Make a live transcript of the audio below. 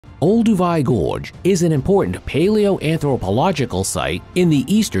Olduvai Gorge is an important paleoanthropological site in the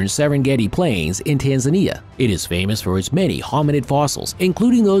eastern Serengeti Plains in Tanzania. It is famous for its many hominid fossils,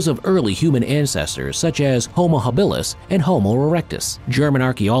 including those of early human ancestors such as Homo habilis and Homo erectus. German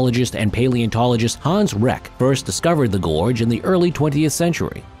archaeologist and paleontologist Hans Reck first discovered the gorge in the early 20th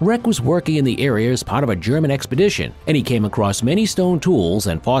century. Reck was working in the area as part of a German expedition, and he came across many stone tools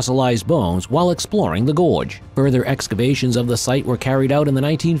and fossilized bones while exploring the gorge. Further excavations of the site were carried out in the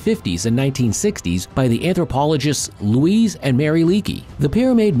 1950s and 1960s by the anthropologists Louise and Mary Leakey. The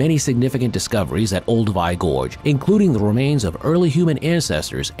pair made many significant discoveries at Olduvai Gorge, including the remains of early human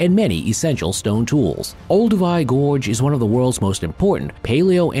ancestors and many essential stone tools. Olduvai Gorge is one of the world's most important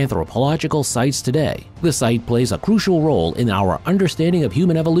paleoanthropological sites today. The site plays a crucial role in our understanding of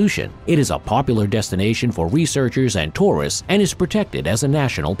human evolution. It is a popular destination for researchers and tourists and is protected as a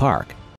national park.